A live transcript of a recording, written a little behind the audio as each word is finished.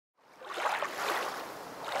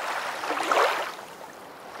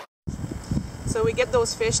So we get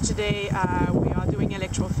those fish today. We are doing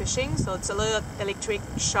electrofishing, so it's a little electric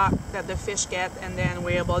shock that the fish get, and then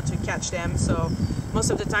we're able to catch them. So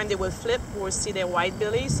most of the time they will flip, we'll see their white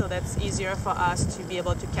belly, so that's easier for us to be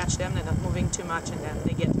able to catch them. They're not moving too much, and then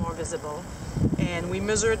they get more visible. And we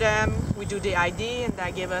measure them, we do the ID, and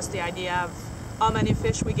that gives us the idea of how many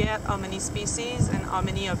fish we get, how many species, and how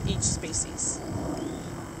many of each species.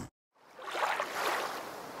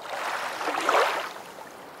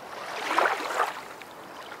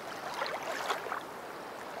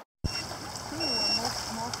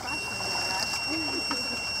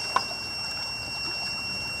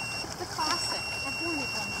 The classic. Everyone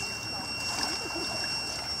eats one.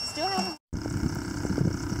 Still have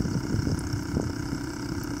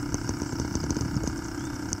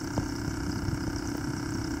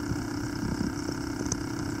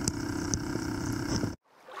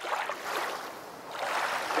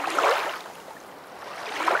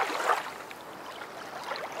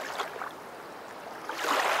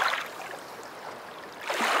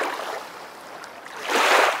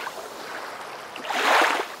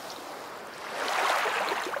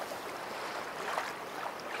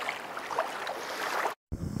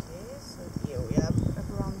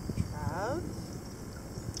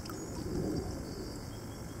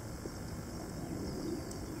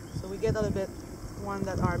we get a little bit one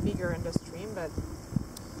that are bigger in the stream, but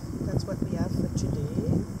that's what we have for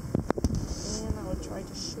today. And I will try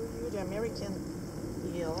to show you the American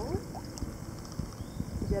eel.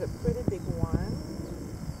 We get a pretty big one.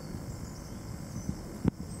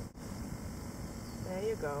 There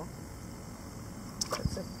you go.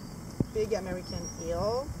 That's a big American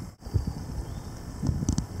eel.